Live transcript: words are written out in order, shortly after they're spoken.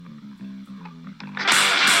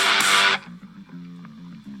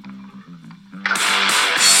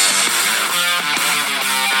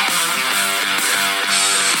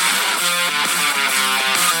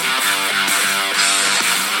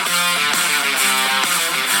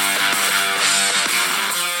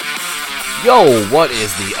Yo, what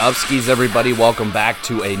is the upskis, everybody? Welcome back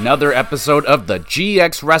to another episode of the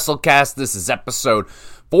GXWrestleCast. This is episode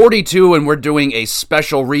 42, and we're doing a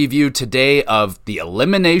special review today of the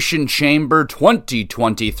Elimination Chamber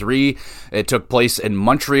 2023. It took place in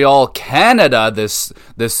Montreal, Canada this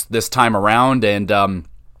time around, and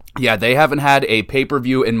yeah, they haven't had a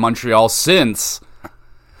pay-per-view in Montreal since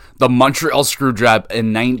the Montreal Screwjob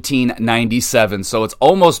in 1997. So it's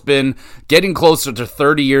almost been getting closer to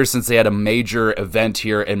 30 years since they had a major event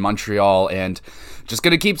here in Montreal. And just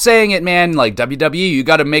going to keep saying it, man. Like, WWE, you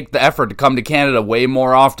got to make the effort to come to Canada way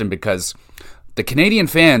more often, because the Canadian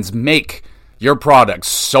fans make your product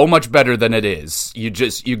so much better than it is. You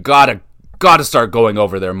got to start going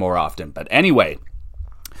over there more often. But anyway,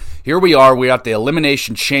 here we are. We're at the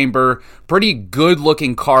Elimination Chamber. Pretty good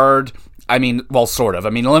looking card. I mean, well, sort of. I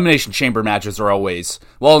mean, Elimination Chamber matches are always,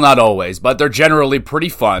 well, not always, but they're generally pretty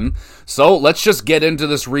fun. So let's just get into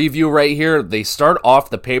this review right here. They start off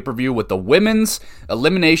the pay-per-view with the Women's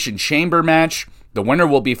Elimination Chamber match. The winner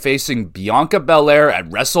will be facing Bianca Belair at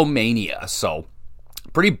WrestleMania. So,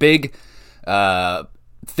 pretty big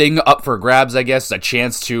thing up for grabs, I guess. A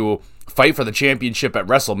chance to fight for the championship at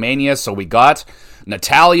WrestleMania. So we got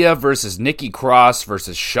Natalya versus Nikki Cross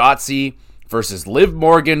versus Shotzi versus Liv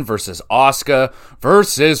Morgan versus Asuka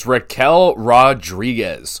versus Raquel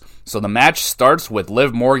Rodriguez. So the match starts with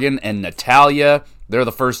Liv Morgan and Natalya. They're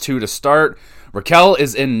the first two to start. Raquel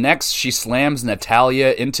is in next. She slams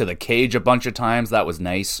Natalya into the cage a bunch of times. That was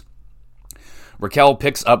nice. Raquel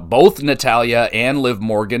picks up both Natalya and Liv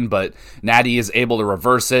Morgan, but Natty is able to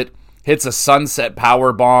reverse it. Hits a sunset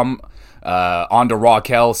powerbomb onto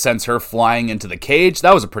Raquel, sends her flying into the cage.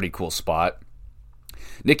 That was a pretty cool spot.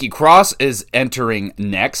 Nikki Cross is entering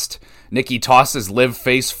next. Nikki tosses Liv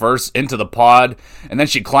face first into the pod, and then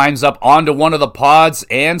she climbs up onto one of the pods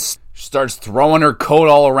and starts throwing her coat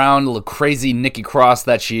all around, the crazy Nikki Cross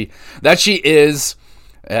that she is.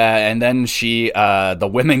 And then the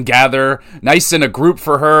women gather, nice in a group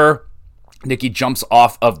for her. Nikki jumps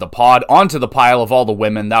off of the pod onto the pile of all the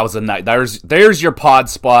women. That was a night. There's your pod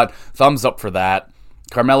spot. Thumbs up for that.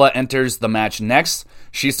 Carmella enters the match next.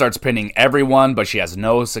 She starts pinning everyone, but she has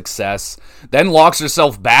no success. Then locks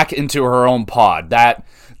herself back into her own pod. That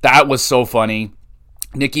was so funny.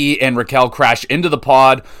 Nikki and Raquel crash into the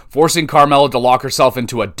pod, forcing Carmella to lock herself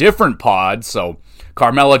into a different pod. So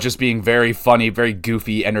Carmella just being very funny, very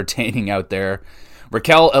goofy, entertaining out there.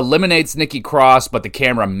 Raquel eliminates Nikki Cross, but the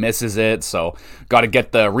camera misses it, so got to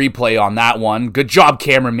get the replay on that one. Good job,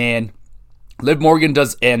 cameraman. Liv Morgan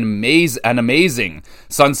does an amazing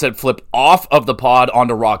sunset flip off of the pod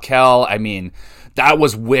onto Raquel. I mean, that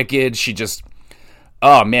was wicked. She just,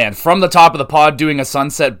 oh man, from the top of the pod doing a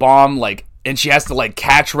sunset bomb, and she has to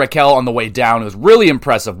catch Raquel on the way down. It was really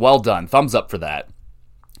impressive. Well done. Thumbs up for that.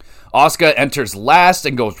 Asuka enters last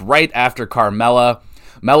and goes right after Carmella.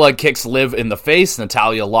 Mella kicks Liv in the face.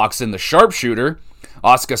 Natalya locks in the sharpshooter.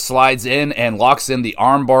 Asuka slides in and locks in the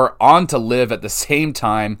armbar onto Liv at the same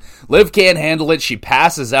time. Liv can't handle it. She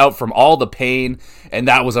passes out from all the pain, and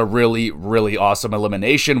that was a really, really awesome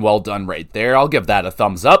elimination. Well done right there. I'll give that a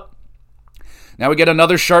thumbs up. Now we get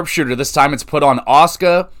another sharpshooter. This time it's put on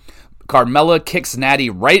Asuka. Carmella kicks Natty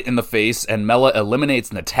right in the face, and Mella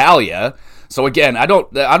eliminates Natalya. So again, I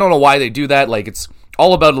don't know why they do that. It's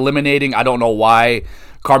all about eliminating. I don't know why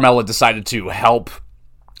Carmella decided to help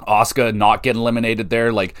Asuka not get eliminated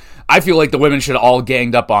there. I feel like the women should have all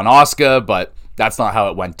ganged up on Asuka, but that's not how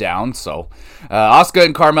it went down. So Asuka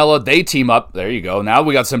and Carmella, they team up. There you go. Now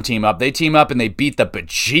we got some team up. They team up and they beat the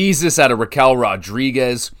bejesus out of Raquel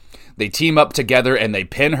Rodriguez. They team up together and they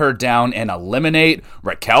pin her down and eliminate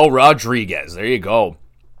Raquel Rodriguez. There you go.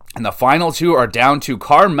 And the final two are down to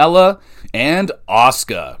Carmella and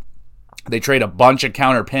Asuka. They trade a bunch of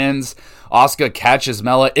counter pins. Asuka catches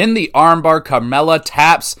Mella in the armbar. Carmella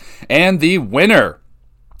taps. And the winner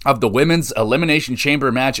of the Women's Elimination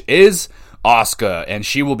Chamber match is Asuka. And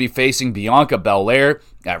she will be facing Bianca Belair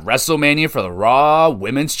at WrestleMania for the Raw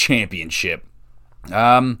Women's Championship.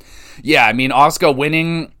 Yeah, I mean, Asuka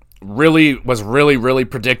winning was really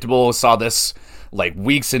predictable. Saw this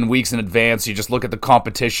weeks and weeks in advance. You just look at the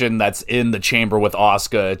competition that's in the chamber with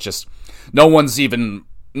Asuka. It's just, no one's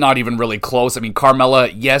not even really close. I mean, Carmella,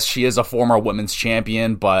 yes, she is a former women's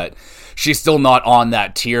champion, but she's still not on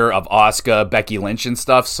that tier of Asuka, Becky Lynch and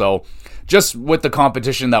stuff. So just with the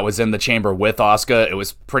competition that was in the chamber with Asuka, it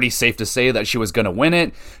was pretty safe to say that she was going to win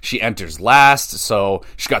it. She enters last, so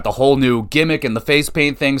she got the whole new gimmick and the face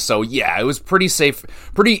paint thing. So yeah, it was pretty safe,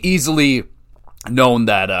 pretty easily known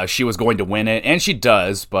that she was going to win it, and she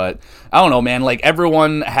does. But I don't know, man,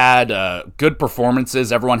 everyone had good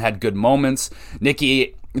performances, everyone had good moments.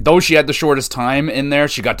 Nikki though she had the shortest time in there,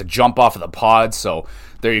 she got to jump off of the pod, so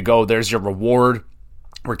there you go, there's your reward.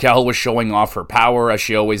 Raquel was showing off her power, as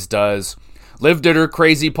she always does. Liv did her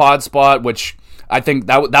crazy pod spot, which I think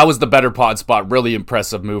that was the better pod spot. Really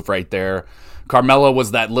impressive move right there. Carmella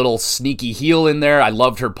was that little sneaky heel in there. I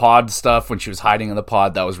loved her pod stuff when she was hiding in the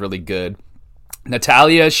pod. That was really good.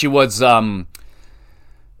 Natalya, she was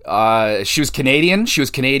Canadian. She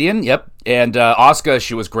was Canadian, yep. And Asuka,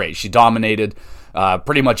 she was great. She dominated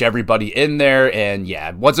pretty much everybody in there, and yeah,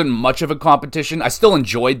 it wasn't much of a competition. I still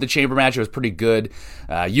enjoyed the chamber match. It was pretty good,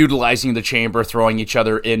 utilizing the chamber, throwing each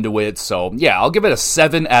other into it. So yeah, I'll give it a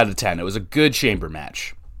 7 out of 10. It was a good chamber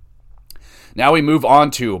match. Now we move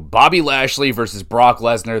on to Bobby Lashley versus Brock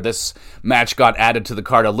Lesnar. This match got added to the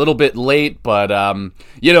card a little bit late, but,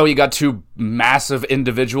 you got two massive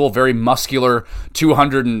individual, very muscular,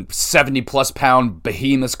 270-plus pound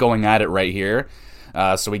behemoths going at it right here.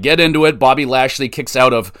 So we get into it. Bobby Lashley kicks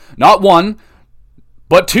out of not one,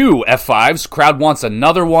 but 2 F5s. Crowd wants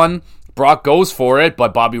another one. Brock goes for it,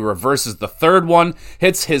 but Bobby reverses the third one,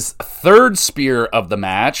 hits his third spear of the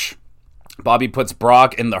match. Bobby puts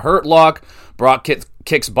Brock in the hurt lock. Brock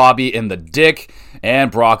kicks Bobby in the dick,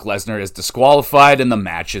 and Brock Lesnar is disqualified, and the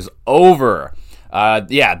match is over.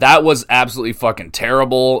 That was absolutely fucking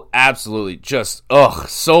terrible. Absolutely just,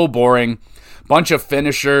 so boring. Bunch of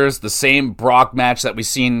finishers, the same Brock match that we've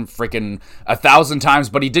seen freaking 1,000 times,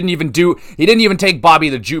 but he didn't even take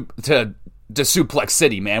Bobby to Suplex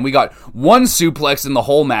City, man. We got one suplex in the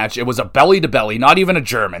whole match. It was a belly-to-belly, not even a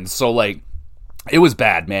German, so, it was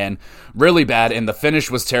bad, man. Really bad, and the finish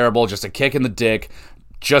was terrible. Just a kick in the dick,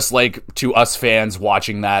 just like to us fans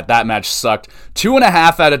watching that. That match sucked.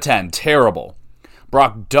 2.5 out of 10. Terrible.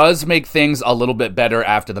 Brock does make things a little bit better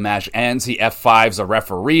after the match ends. He F5s a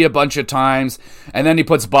referee a bunch of times, and then he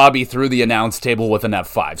puts Bobby through the announce table with an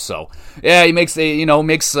F5. So, yeah, he makes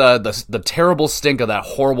the terrible stink of that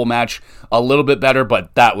horrible match a little bit better,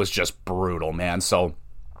 but that was just brutal, man. So,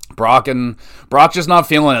 Brock just not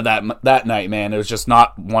feeling it that night, man. It was just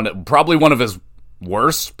probably one of his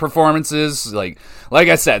worst performances. Like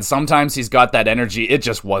I said, sometimes he's got that energy. It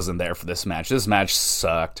just wasn't there for this match. This match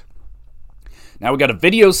sucked. Now we got a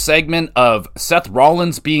video segment of Seth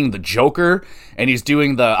Rollins being the Joker, and he's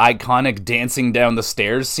doing the iconic dancing down the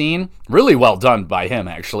stairs scene. Really well done by him,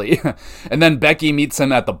 actually. And then Becky meets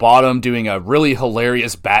him at the bottom doing a really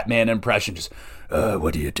hilarious Batman impression. Just,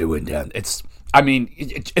 what are you doing down? It's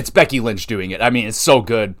Becky Lynch doing it. I mean, it's so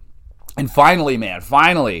good. And finally,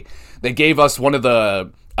 they gave us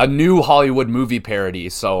a new Hollywood movie parody.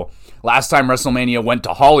 So last time WrestleMania went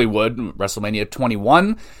to Hollywood, WrestleMania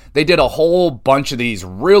 21, they did a whole bunch of these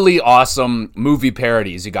really awesome movie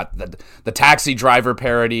parodies. You got the Taxi Driver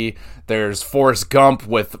parody. There's Forrest Gump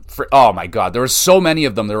oh my God, there were so many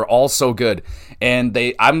of them. They were all so good. And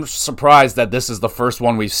I'm surprised that this is the first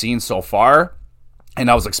one we've seen so far.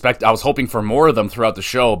 And I was hoping for more of them throughout the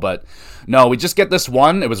show, but no, we just get this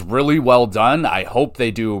one. It was really well done. I hope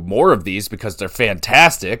they do more of these because they're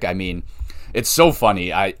fantastic. I mean, it's so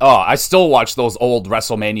funny. I still watch those old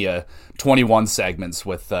WrestleMania 21 segments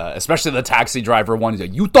with, especially the Taxi Driver one. He's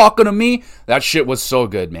like, "You talking to me?" That shit was so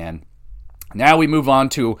good, man. Now we move on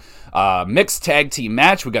to mixed tag team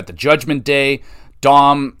match. We got the Judgment Day, with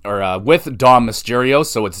Dom Mysterio.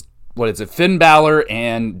 So it's Finn Balor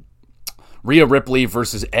and Rhea Ripley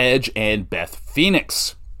versus Edge and Beth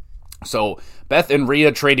Phoenix. So Beth and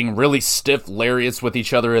Rhea trading really stiff lariats with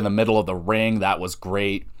each other in the middle of the ring. That was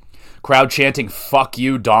great. Crowd chanting, "Fuck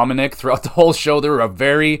you, Dominic," throughout the whole show. There were a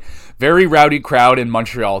very, very rowdy crowd in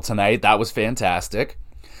Montreal tonight. That was fantastic.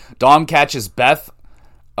 Dom crotches Beth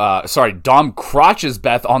on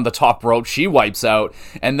the top rope. She wipes out,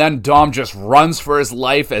 and then Dom just runs for his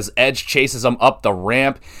life as Edge chases him up the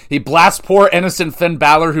ramp. He blasts poor innocent Finn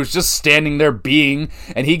Balor, who's just standing there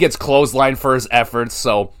and he gets clotheslined for his efforts.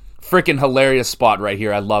 So, freaking hilarious spot right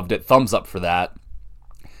here. I loved it. Thumbs up for that.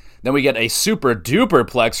 Then we get a super duper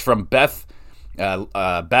plex from Beth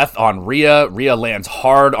on Rhea. Rhea lands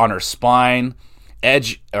hard on her spine.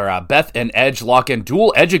 Beth and Edge lock in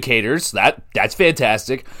dual educators. That's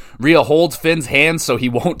fantastic. Rhea holds Finn's hand so he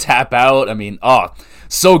won't tap out. I mean,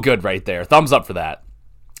 so good right there. Thumbs up for that.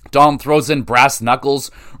 Dom throws in brass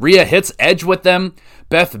knuckles. Rhea hits Edge with them.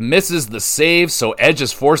 Beth misses the save, so Edge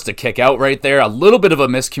is forced to kick out right there. A little bit of a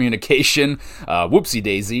miscommunication. Whoopsie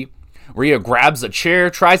daisy. Rhea grabs a chair,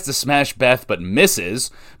 tries to smash Beth, but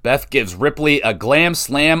misses. Beth gives Ripley a glam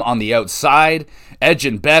slam on the outside. Edge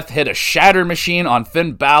and Beth hit a shatter machine on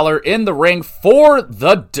Finn Balor in the ring for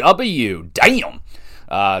the W. Damn!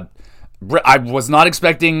 I was not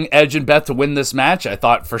expecting Edge and Beth to win this match. I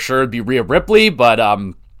thought for sure it'd be Rhea Ripley, but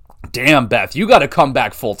Damn, Beth, you got to come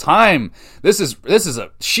back full time. She's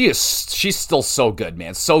still so good,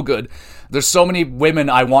 man. So good. There's so many women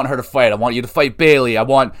I want her to fight. I want you to fight Bayley. I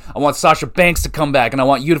want Sasha Banks to come back, and I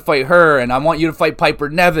want you to fight her, and I want you to fight Piper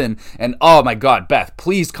Niven. And oh my God, Beth,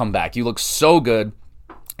 please come back. You look so good.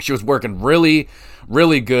 She was working really,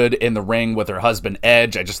 really good in the ring with her husband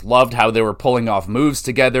Edge. I just loved how they were pulling off moves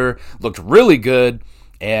together. Looked really good.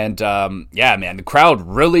 And, yeah, man, the crowd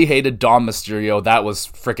really hated Dom Mysterio. That was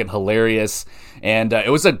freaking hilarious. And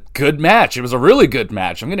it was a good match. It was a really good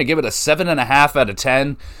match. I'm going to give it a 7.5 out of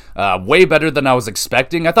 10. Way better than I was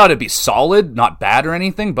expecting. I thought it'd be solid, not bad or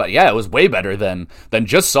anything. But, yeah, it was way better than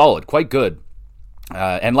just solid. Quite good.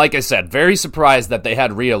 And like I said, very surprised that they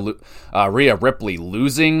had Rhea Ripley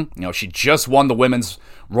losing. You know, she just won the Women's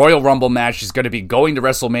Royal Rumble match. She's going to be going to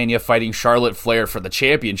WrestleMania fighting Charlotte Flair for the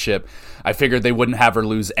championship. I figured they wouldn't have her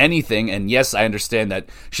lose anything. And yes, I understand that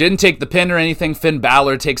she didn't take the pin or anything. Finn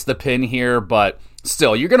Balor takes the pin here, but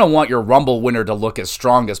still, you're going to want your Rumble winner to look as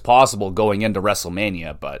strong as possible going into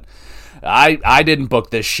WrestleMania. But I didn't book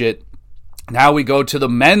this shit. Now we go to the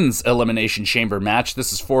men's Elimination Chamber match.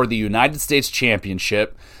 This is for the United States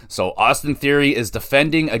Championship. So Austin Theory is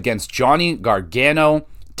defending against Johnny Gargano,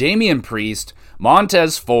 Damian Priest,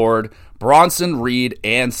 Montez Ford, Bronson Reed,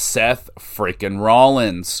 and Seth freaking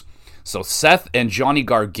Rollins. So Seth and Johnny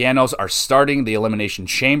Gargano are starting the Elimination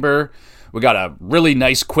Chamber. We got a really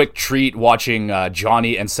nice quick treat watching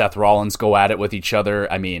Johnny and Seth Rollins go at it with each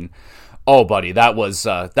other. I mean, oh, buddy, that was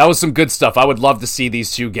some good stuff. I would love to see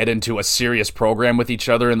these two get into a serious program with each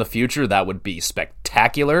other in the future. That would be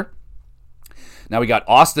spectacular. Now we got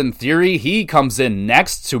Austin Theory. He comes in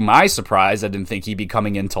next, to my surprise. I didn't think he'd be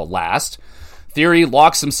coming in till last. Theory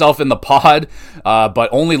locks himself in the pod, but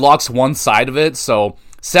only locks one side of it. So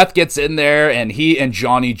Seth gets in there, and he and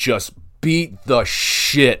Johnny just beat the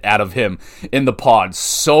shit out of him in the pod.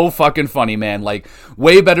 So fucking funny, man. Like,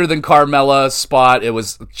 way better than Carmella's spot. It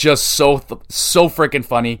was just so freaking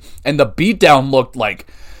funny. And the beatdown looked like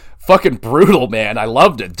fucking brutal, man. I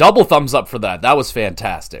loved it. Double thumbs up for that. That was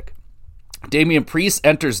fantastic. Damian Priest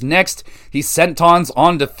enters next. He sentons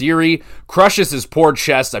onto Theory, crushes his poor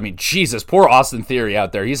chest. I mean, Jesus, poor Austin Theory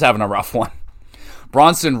out there. He's having a rough one.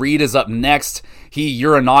 Bronson Reed is up next. He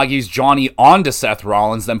Uranagi's Johnny onto Seth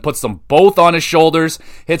Rollins, then puts them both on his shoulders,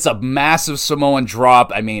 hits a massive Samoan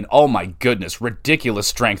drop. I mean, oh my goodness, ridiculous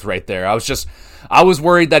strength right there. I was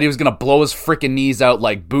worried that he was going to blow his freaking knees out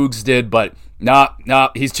like Boogs did, but nah,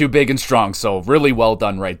 he's too big and strong, so really well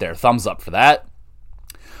done right there. Thumbs up for that.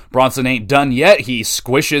 Bronson ain't done yet. He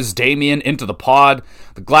squishes Damian into the pod.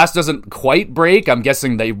 The glass doesn't quite break. I'm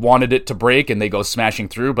guessing they wanted it to break and they go smashing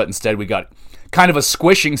through, but instead we got kind of a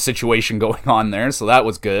squishing situation going on there, so that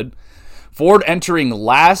was good. Ford entering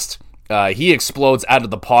last. He explodes out of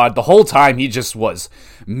the pod. The whole time he just was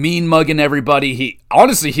mean mugging everybody. He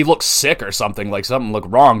looked sick or something, like something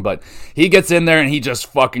looked wrong, but he gets in there and he just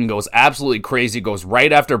fucking goes absolutely crazy. Goes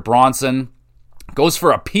right after Bronson. Goes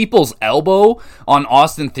for a people's elbow on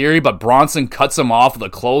Austin Theory, but Bronson cuts him off with a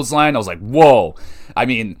clothesline. I was like, whoa. I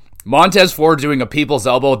mean, Montez Ford doing a people's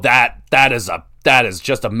elbow, that is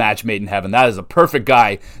just a match made in heaven. That is a perfect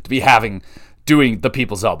guy to be doing the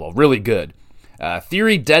people's elbow. Really good.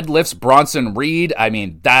 Theory deadlifts Bronson Reed. I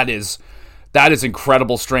mean, that is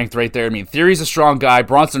incredible strength right there. I mean, Theory's a strong guy.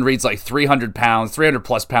 Bronson Reed's like 300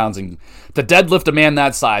 plus pounds. And to deadlift a man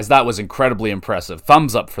that size, that was incredibly impressive.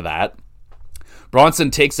 Thumbs up for that.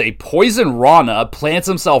 Bronson takes a poison Rana, plants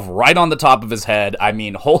himself right on the top of his head. I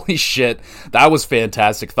mean, holy shit, that was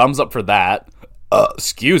fantastic. Thumbs up for that.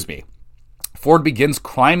 Excuse me. Ford begins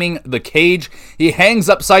climbing the cage. He hangs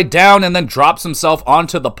upside down and then drops himself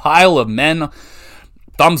onto the pile of men.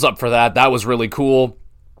 Thumbs up for that. That was really cool.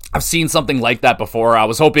 I've seen something like that before. I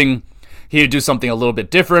was hoping he'd do something a little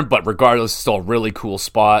bit different, but regardless, still a really cool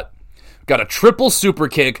spot. Got a triple super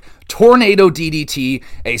kick, tornado DDT,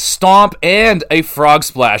 a stomp, and a frog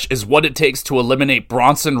splash is what it takes to eliminate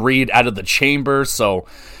Bronson Reed out of the chamber. So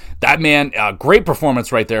that man, great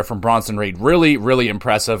performance right there from Bronson Reed. Really, really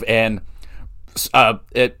impressive. And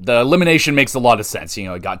the elimination makes a lot of sense. You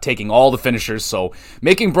know, taking all the finishers, so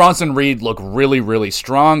making Bronson Reed look really, really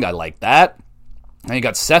strong. I like that. And you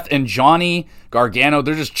got Seth and Johnny Gargano.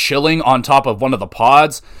 They're just chilling on top of one of the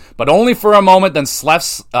pods, but only for a moment. Then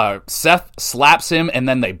Seth slaps him, and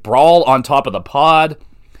then they brawl on top of the pod.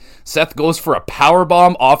 Seth goes for a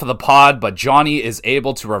powerbomb off of the pod, but Johnny is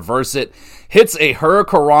able to reverse it. Hits a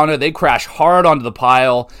Hurricanrana. They crash hard onto the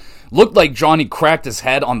pile. Looked like Johnny cracked his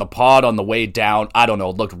head on the pod on the way down. I don't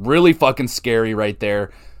know. It looked really fucking scary right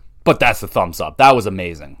there, but that's the thumbs up. That was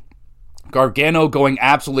amazing. Gargano going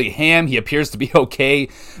absolutely ham. He appears to be okay,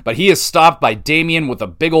 but he is stopped by Damian with a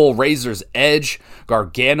big ol' razor's edge.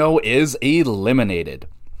 Gargano is eliminated.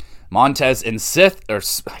 Montez and Sith, or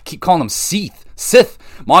I keep calling him Sith.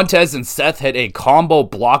 Montez and Seth hit a combo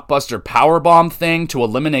blockbuster powerbomb thing to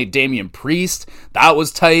eliminate Damian Priest. That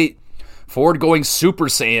was tight. Ford going Super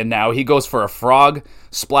Saiyan now. He goes for a frog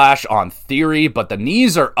splash on Theory, but the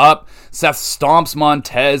knees are up. Seth stomps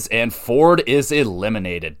Montez, and Ford is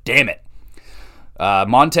eliminated. Damn it.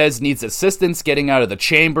 Montez needs assistance getting out of the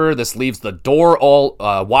chamber. This leaves the door all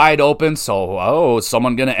wide open, so, is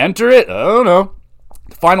someone going to enter it? I don't know.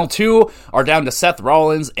 The final two are down to Seth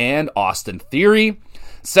Rollins and Austin Theory.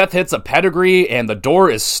 Seth hits a pedigree, and the door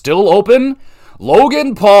is still open.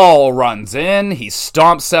 Logan Paul runs in. He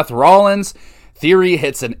stomps Seth Rollins. Theory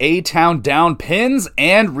hits an A-Town down, pins,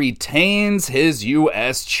 and retains his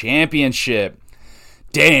U.S. Championship.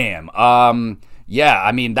 Damn. Yeah,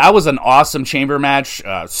 I mean, that was an awesome chamber match.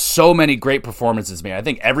 So many great performances, man. I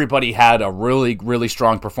think everybody had a really, really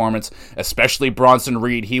strong performance, especially Bronson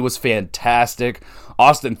Reed. He was fantastic.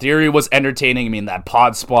 Austin Theory was entertaining. I mean, that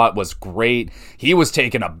pod spot was great. He was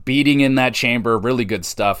taking a beating in that chamber. Really good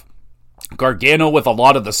stuff. Gargano with a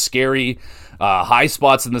lot of the scary high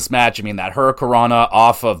spots in this match. I mean, that Hurricanrana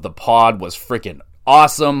off of the pod was freaking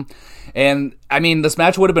awesome. And, I mean, this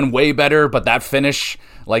match would have been way better, but that finish,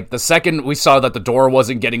 like, the second we saw that the door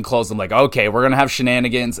wasn't getting closed, I'm like, okay, we're going to have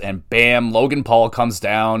shenanigans, and bam, Logan Paul comes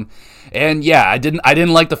down. And, yeah, I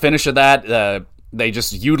didn't like the finish of that. They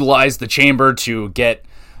just utilized the chamber to get,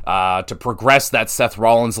 to progress that Seth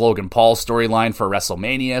Rollins-Logan Paul storyline for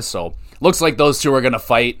WrestleMania, so looks like those two are going to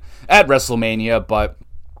fight at WrestleMania, but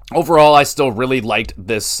overall, I still really liked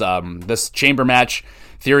this chamber match.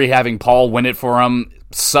 Theory having Paul win it for him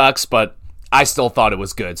sucks, but I still thought it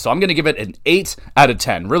was good. So I'm going to give it an 8 out of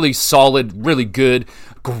 10. Really solid, really good,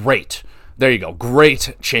 great. There you go.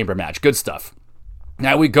 Great chamber match. Good stuff.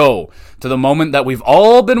 Now we go to the moment that we've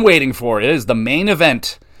all been waiting for. It is the main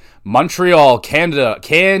event. Montreal, Canada.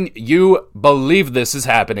 Can you believe this is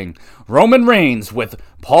happening? Roman Reigns with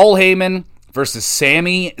Paul Heyman versus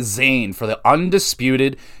Sami Zayn for the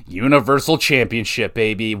undisputed Universal Championship,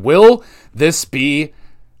 baby. Will this be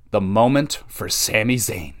the moment for Sami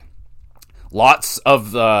Zayn? Lots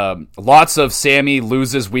of Sami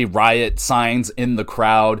loses we riot signs in the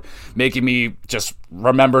crowd, making me just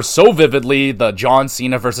remember so vividly the John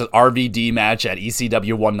Cena versus RVD match at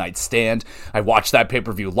ECW One Night Stand. I watched that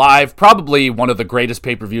pay-per-view live, probably one of the greatest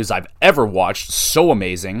pay-per-views I've ever watched. So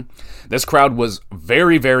amazing. This crowd was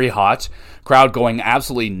very, very hot. Crowd going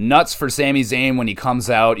absolutely nuts for Sami Zayn when he comes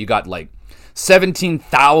out. You got like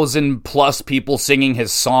 17,000 plus people singing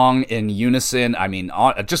his song in unison. I mean,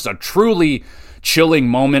 just a truly chilling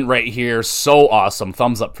moment right here. So awesome.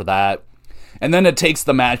 Thumbs up for that. And then it takes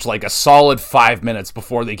the match like a solid 5 minutes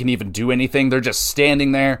before they can even do anything. They're just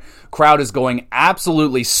standing there. Crowd is going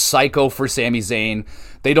absolutely psycho for Sami Zayn.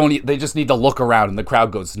 They just need to look around and the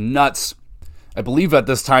crowd goes nuts. I believe at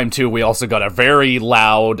this time, too, we also got a very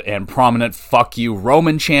loud and prominent fuck you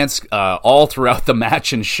Roman chants all throughout the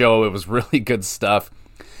match and show. It was really good stuff.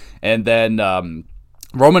 And then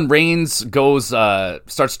Roman Reigns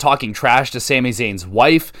starts talking trash to Sami Zayn's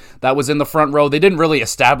wife that was in the front row. They didn't really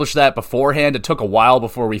establish that beforehand. It took a while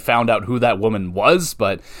before we found out who that woman was,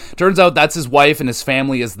 but turns out that's his wife and his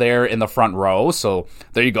family is there in the front row. So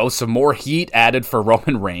there you go. Some more heat added for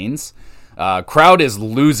Roman Reigns. Crowd is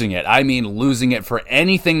losing it. I mean, losing it for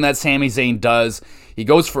anything that Sami Zayn does. He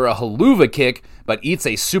goes for a haluva kick, but eats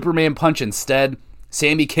a Superman punch instead.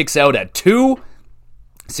 Sami kicks out at 2.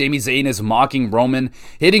 Sami Zayn is mocking Roman,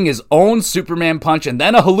 hitting his own Superman punch, and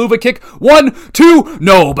then a haluva kick. 1, 2,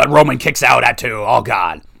 no, but Roman kicks out at 2. Oh,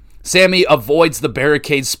 God. Sami avoids the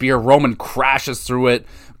barricade spear. Roman crashes through it.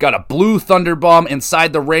 Got a blue thunderbomb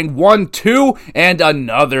inside the ring. 1, 2, and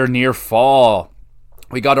another near fall.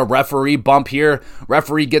 We got a referee bump here.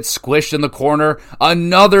 Referee gets squished in the corner.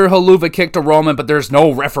 Another haluva kick to Roman, but there's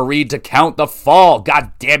no referee to count the fall.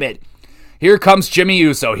 God damn it. Here comes Jimmy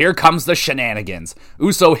Uso. Here comes the shenanigans.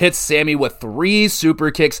 Uso hits Sami with 3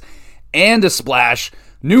 super kicks and a splash.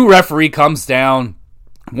 New referee comes down.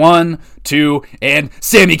 1, 2, and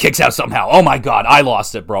Sami kicks out somehow. Oh my God, I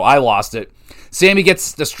lost it, bro. I lost it. Sami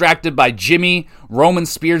gets distracted by Jimmy. Roman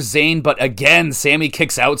spears Zayn, but again, Sami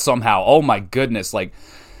kicks out somehow. Oh my goodness. Like,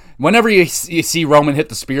 whenever you see Roman hit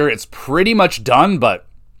the spear, it's pretty much done, but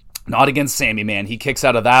not against Sami, man. He kicks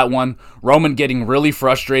out of that one. Roman getting really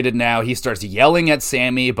frustrated now. He starts yelling at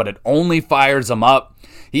Sami, but it only fires him up.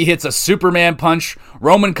 He hits a Superman punch.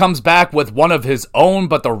 Roman comes back with one of his own,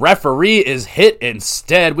 but the referee is hit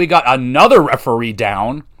instead. We got another referee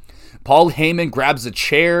down. Paul Heyman grabs a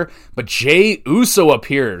chair, but Jey Uso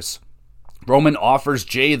appears. Roman offers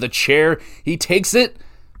Jey the chair. He takes it,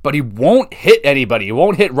 but he won't hit anybody. He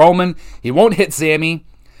won't hit Roman. He won't hit Sami.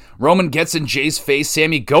 Roman gets in Jey's face.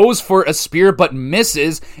 Sami goes for a spear, but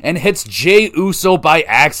misses and hits Jey Uso by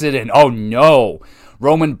accident. Oh no.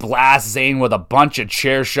 Roman blasts Zayn with a bunch of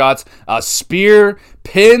chair shots, a spear,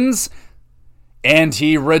 pins, and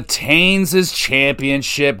he retains his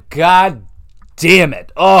championship. God damn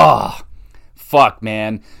it. Oh, fuck,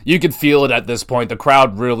 man. You could feel it at this point. The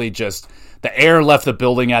crowd really just, the air left the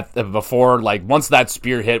building before, like, once that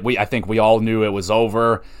spear hit, I think we all knew it was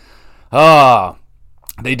over.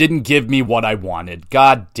 They didn't give me what I wanted.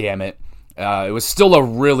 God damn it. It was still a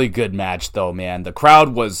really good match, though, man. The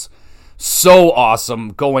crowd was so awesome,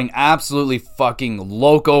 going absolutely fucking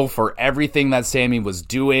loco for everything that Sami was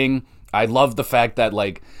doing. I love the fact that,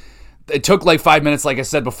 like, it took like 5 minutes, like I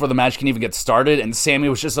said, before the match can even get started, and Sami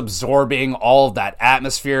was just absorbing all of that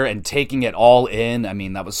atmosphere and taking it all in. I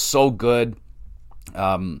mean, that was so good.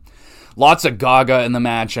 Lots of Gaga in the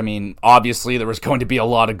match. I mean, obviously there was going to be a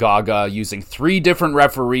lot of Gaga using 3 different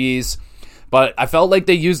referees, but I felt like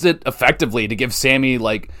they used it effectively to give Sami,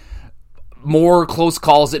 like, more close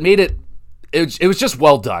calls. It made it was just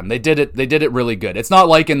well done. They did it really good. It's not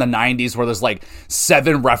like in the 90s where there's like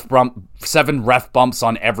 7 ref bumps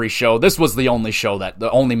on every show. This was the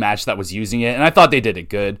only match that was using it, and I thought they did it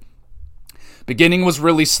good. Beginning was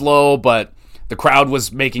really slow, but the crowd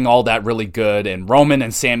was making all that really good, and Roman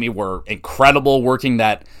and Sami were incredible, working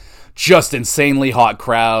that just insanely hot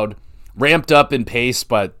crowd. Ramped up in pace,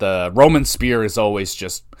 but the Roman spear is always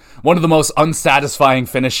just one of the most unsatisfying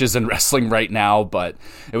finishes in wrestling right now, but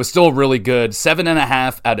it was still really good.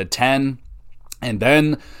 7.5 out of 10. And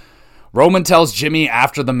then Roman tells Jimmy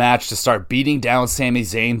after the match to start beating down Sami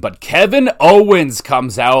Zayn, but Kevin Owens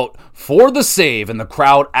comes out for the save, and the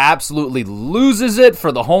crowd absolutely loses it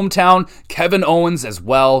for the hometown. Kevin Owens as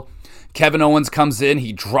well. Kevin Owens comes in,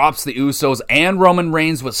 he drops the Usos and Roman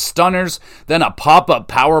Reigns with stunners, then a pop-up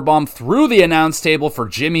powerbomb through the announce table for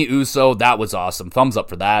Jimmy Uso. That was awesome. Thumbs up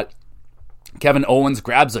for that. Kevin Owens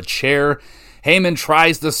grabs a chair. Heyman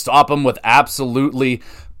tries to stop him with absolutely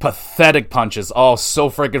pathetic punches. Oh, so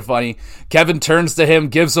freaking funny. Kevin turns to him,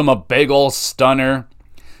 gives him a big ol' stunner.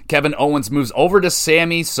 Kevin Owens moves over to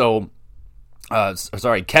Sami,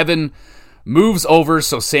 Kevin moves over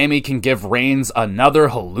so Sami can give Reigns another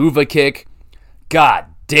haluva kick. God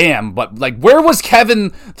damn, but like, where was Kevin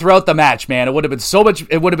throughout the match, man? It would have been so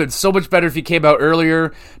much better if he came out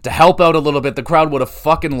earlier to help out a little bit. The crowd would have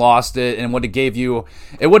fucking lost it, and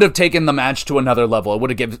it would have taken the match to another level. It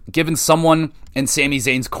would have given someone in Sami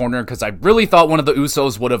Zayn's corner, because I really thought one of the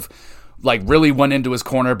Usos would have like really went into his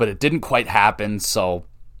corner, but it didn't quite happen. So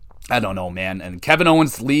I don't know, man. And Kevin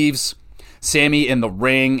Owens leaves Sami in the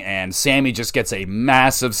ring, and Sami just gets a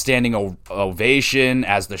massive standing ovation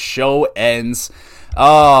as the show ends.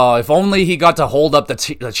 Oh, if only he got to hold up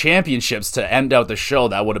the championships to end out the show,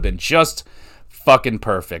 that would have been just fucking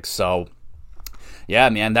perfect. So, yeah,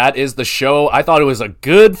 man, that is the show. I thought it was a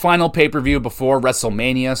good final pay-per-view before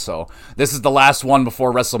WrestleMania, so this is the last one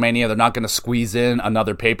before WrestleMania. They're not going to squeeze in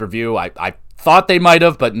another pay-per-view. I thought they might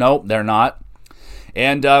have, but no, they're not.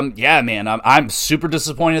 And, yeah, man, I'm super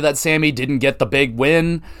disappointed that Sami didn't get the big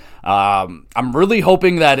win. I'm really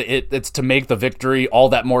hoping that it's to make the victory all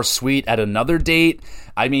that more sweet at another date.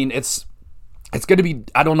 I mean, it's going to be,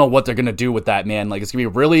 I don't know what they're going to do with that, man. Like, it's going to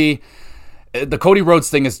be really, the Cody Rhodes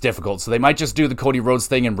thing is difficult, so they might just do the Cody Rhodes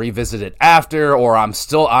thing and revisit it after, or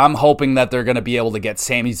I'm hoping that they're going to be able to get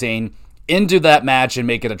Sami Zayn into that match and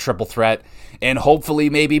make it a triple threat, and hopefully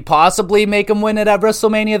maybe possibly make him win it at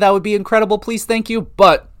WrestleMania. That would be incredible. Please, thank you.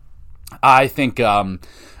 But I think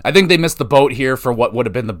they missed the boat here for what would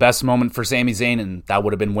have been the best moment for Sami Zayn, and that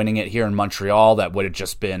would have been winning it here in Montreal. That would have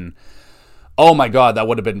just been, oh my God, that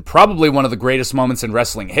would have been probably one of the greatest moments in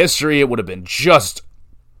wrestling history. It would have been just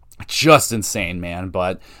insane, man.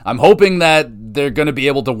 But I'm hoping that they're going to be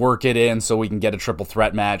able to work it in so we can get a triple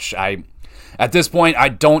threat match. At this point, I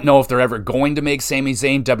don't know if they're ever going to make Sami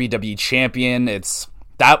Zayn WWE champion.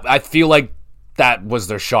 I feel like that was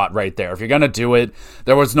their shot right there. If you're going to do it,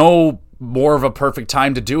 there was no more of a perfect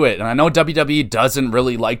time to do it. And I know WWE doesn't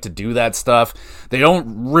really like to do that stuff. They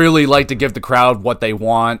don't really like to give the crowd what they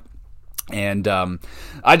want. And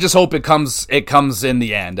I just hope it comes in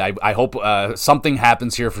the end. I hope something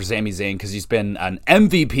happens here for Sami Zayn, because he's been an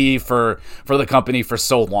MVP for the company for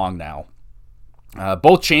so long now.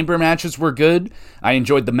 Both chamber matches were good. I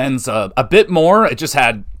enjoyed the men's a bit more. It just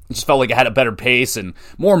felt like it had a better pace and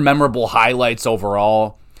more memorable highlights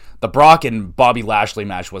overall. The Brock and Bobby Lashley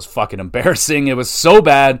match was fucking embarrassing. It was so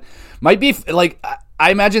bad. Might be like, I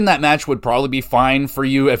imagine that match would probably be fine for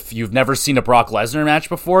you if you've never seen a Brock Lesnar match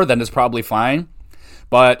before, then it's probably fine.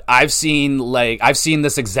 But I've seen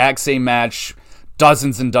this exact same match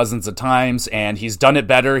dozens and dozens of times, and he's done it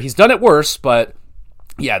better. He's done it worse, but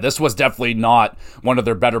yeah, this was definitely not one of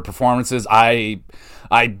their better performances. I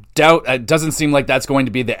doubt, it doesn't seem like that's going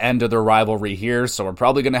to be the end of their rivalry here, so we're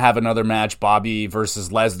probably going to have another match, Bobby versus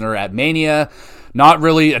Lesnar at Mania. Not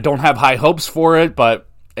really, I don't have high hopes for it, but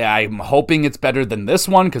I'm hoping it's better than this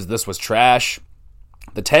one, because this was trash.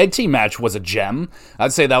 The tag team match was a gem.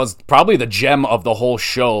 I'd say that was probably the gem of the whole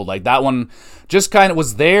show. Like, that one just kind of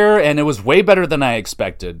was there, and it was way better than I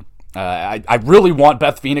expected. I really want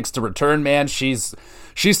Beth Phoenix to return, man. She's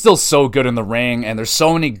still so good in the ring, and there's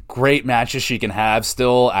so many great matches she can have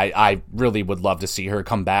still. I really would love to see her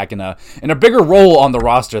come back in a bigger role on the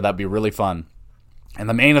roster. That'd be really fun. And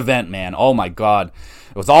the main event, man, oh my god.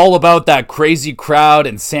 It was all about that crazy crowd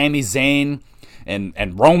and Sami Zayn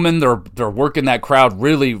and Roman. They're working that crowd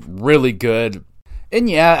really, really good. And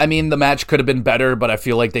yeah, I mean, the match could have been better, but I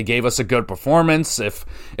feel like they gave us a good performance. If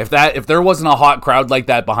there wasn't a hot crowd like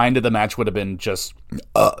that behind it, the match would have been just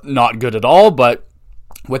not good at all. But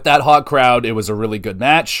with that hot crowd, it was a really good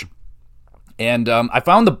match. And I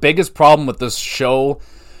found the biggest problem with this show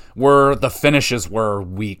were the finishes were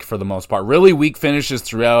weak for the most part. Really weak finishes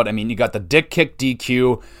throughout. I mean, you got the dick kick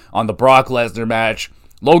DQ on the Brock Lesnar match,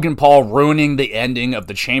 Logan Paul ruining the ending of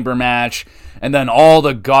the Chamber match, and then all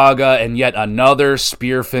the Gaga and yet another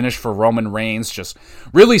spear finish for Roman Reigns just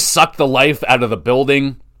really sucked the life out of the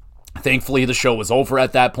building. Thankfully, the show was over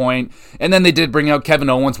at that point. And then they did bring out Kevin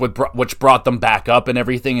Owens, which brought them back up and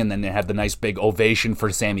everything, and then they had the nice big ovation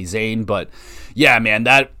for Sami Zayn. But yeah, man,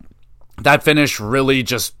 that finish really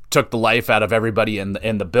just took the life out of everybody in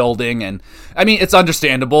the building. And I mean, it's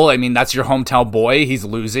understandable. I mean, that's your hometown boy. He's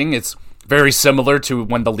losing. It's very similar to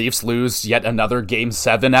when the Leafs lose yet another Game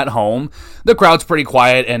 7 at home. The crowd's pretty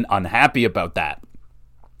quiet and unhappy about that.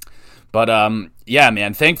 But yeah,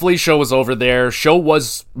 man, thankfully show was over there. Show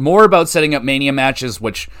was more about setting up Mania matches,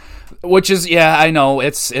 which is, yeah, I know,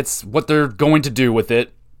 it's what they're going to do with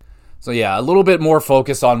it. So yeah, a little bit more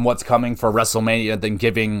focus on what's coming for WrestleMania than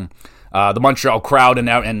giving the Montreal crowd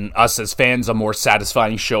and us as fans a more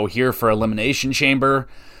satisfying show here for Elimination Chamber.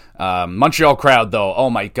 Montreal crowd, though, oh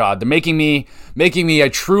my god, they're making me a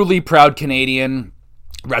truly proud Canadian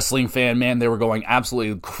wrestling fan, man. They were going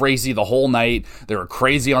absolutely crazy the whole night. They were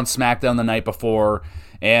crazy on SmackDown the night before,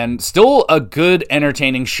 and still a good,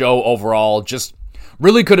 entertaining show overall. Just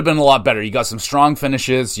really could have been a lot better. You got some strong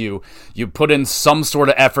finishes. You put in some sort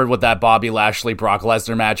of effort with that Bobby Lashley Brock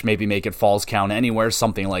Lesnar match. Maybe make it Falls Count Anywhere,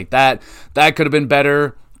 something like that. That could have been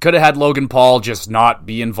better. Could have had Logan Paul just not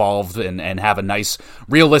be involved and have a nice,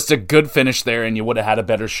 realistic, good finish there, and you would have had a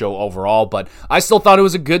better show overall. But I still thought it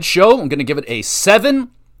was a good show. I'm going to give it a 7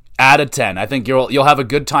 out of 10. I think you'll have a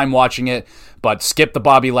good time watching it, but skip the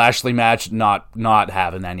Bobby Lashley match, not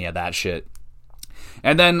having any of that shit.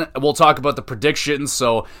 And then we'll talk about the predictions.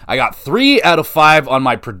 So I got 3 out of 5 on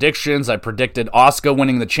my predictions. I predicted Asuka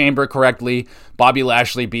winning the Chamber correctly, Bobby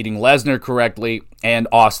Lashley beating Lesnar correctly, and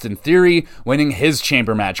Austin Theory winning his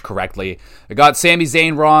Chamber match correctly. I got Sami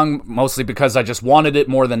Zayn wrong, mostly because I just wanted it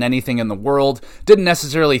more than anything in the world. Didn't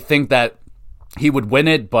necessarily think that he would win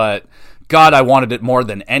it, but God, I wanted it more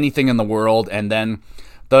than anything in the world. And then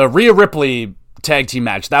the Rhea Ripley tag team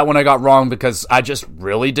match, that one I got wrong because I just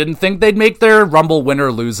really didn't think they'd make their Rumble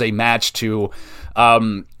winner lose a match to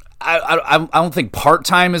I don't think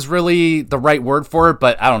part-time is really the right word for it,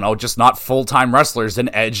 but I don't know, just not full-time wrestlers in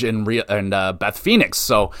Edge and Beth Phoenix.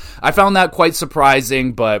 So I found that quite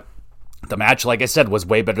surprising, but the match, like I said, was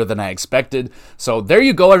way better than I expected. So there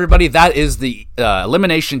you go, everybody. That is the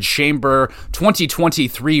Elimination Chamber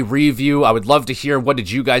 2023 review. I would love to hear, what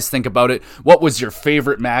did you guys think about it? What was your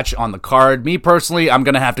favorite match on the card? Me, personally, I'm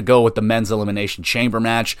going to have to go with the men's Elimination Chamber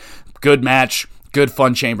match. Good match. Good,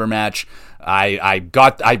 fun Chamber match.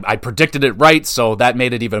 I predicted it right, so that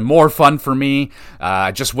made it even more fun for me.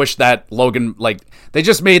 I just wish that Logan, they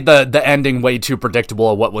just made the ending way too predictable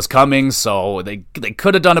of what was coming, so they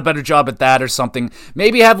could have done a better job at that or something.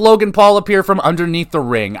 Maybe have Logan Paul appear from underneath the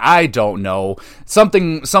ring. I don't know.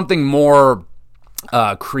 Something more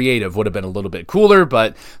creative would have been a little bit cooler,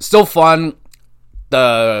 but still fun.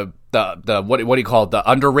 The what do you call it? The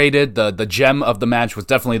underrated, the gem of the match was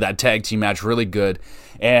definitely that tag team match, really good.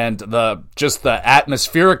 And the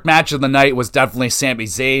atmospheric match of the night was definitely Sami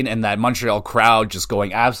Zayn and that Montreal crowd just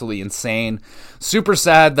going absolutely insane. Super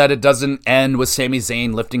sad that it doesn't end with Sami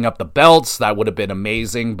Zayn lifting up the belts. That would have been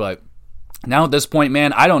amazing, but now at this point,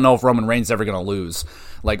 man, I don't know if Roman Reigns is ever going to lose.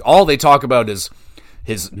 All they talk about is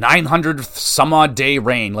his 900 some odd day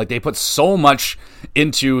reign. Like, they put so much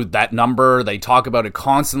into that number. They talk about it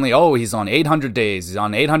constantly. Oh, he's on 800 days. He's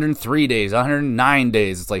on 803 days, 109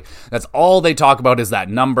 days. It's like, that's all they talk about is that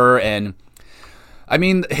number. And I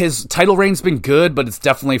mean, his title reign's been good, but it's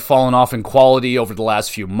definitely fallen off in quality over the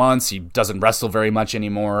last few months. He doesn't wrestle very much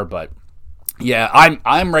anymore, but yeah,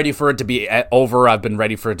 I'm ready for it to be over. I've been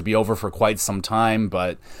ready for it to be over for quite some time,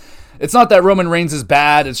 but it's not that Roman Reigns is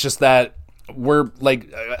bad. It's just that we're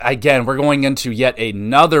going into yet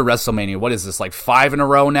another WrestleMania. What is this, like 5 in a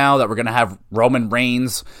row now that we're going to have Roman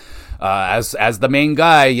Reigns as the main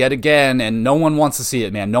guy yet again, and no one wants to see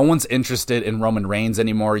it, man. No one's interested in Roman Reigns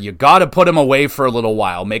anymore. You got to put him away for a little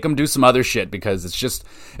while. Make him do some other shit, because it's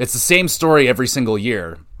the same story every single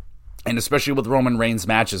year. And especially with Roman Reigns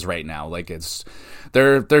matches right now, like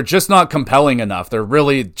they're just not compelling enough. They're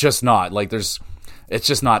really just not. Like, it's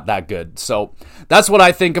just not that good. So that's what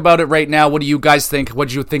I think about it right now. What do you guys think? What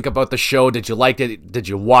did you think about the show? Did you like it? Did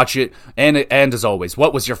you watch it? And as always,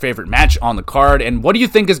 what was your favorite match on the card? And what do you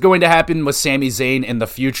think is going to happen with Sami Zayn in the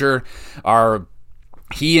future? Are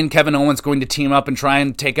he and Kevin Owens going to team up and try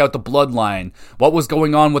and take out the Bloodline? What was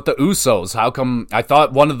going on with the Usos? How come I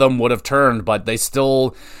thought one of them would have turned, but they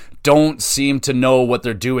still don't seem to know what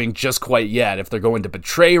they're doing just quite yet. If they're going to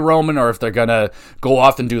betray Roman, or if they're going to go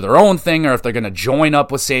off and do their own thing, or if they're going to join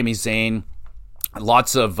up with Sami Zayn.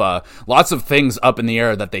 Lots of things up in the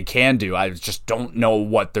air that they can do. I just don't know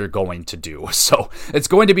what they're going to do. So it's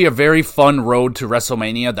going to be a very fun road to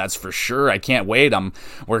WrestleMania, that's for sure. I can't wait.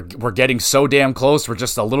 We're getting so damn close. We're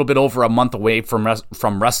just a little bit over a month away from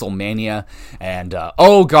WrestleMania, and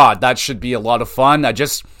oh god, that should be a lot of fun. I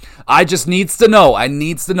just needs to know. I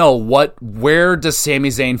needs to know where does Sami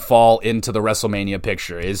Zayn fall into the WrestleMania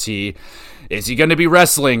picture? Is he going to be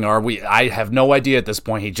wrestling? I have no idea at this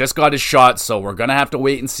point. He just got his shot, so we're going to have to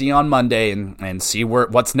wait and see on Monday and see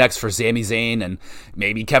what's next for Sami Zayn, and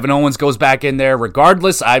maybe Kevin Owens goes back in there.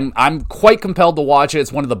 Regardless, I'm quite compelled to watch it.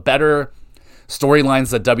 It's one of the better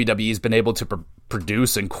storylines that WWE's been able to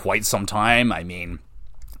produce in quite some time. I mean,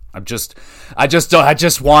 I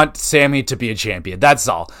just want Sammy to be a champion. That's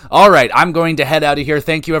all. All right, I'm going to head out of here.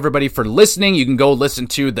 Thank you, everybody, for listening. You can go listen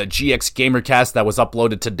to the GXWrestleCast that was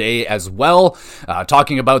uploaded today as well,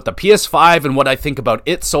 talking about the PS5 and what I think about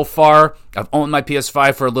it so far. I've owned my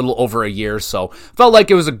PS5 for a little over a year, so felt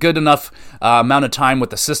like it was a good enough amount of time with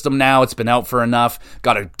the system now. It's been out for enough.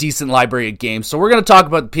 Got a decent library of games. So we're going to talk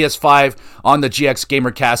about the PS5 on the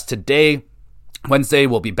GXWrestleCast today. Wednesday,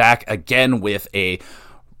 we'll be back again with a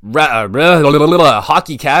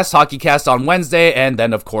hockey cast on Wednesday, and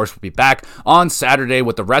then of course we'll be back on Saturday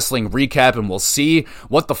with the wrestling recap, and we'll see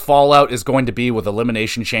what the fallout is going to be with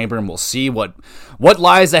Elimination Chamber, and we'll see what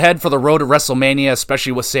lies ahead for the road to WrestleMania,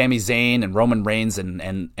 especially with Sami Zayn and Roman Reigns and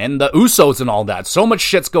the Usos and all that. So much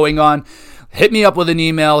shit's going on. Hit me up with an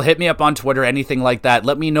email, hit me up on Twitter, anything like that.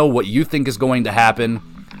 Let me know what you think is going to happen.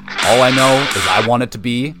 All I know is I want it to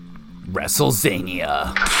be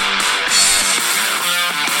WrestleZania.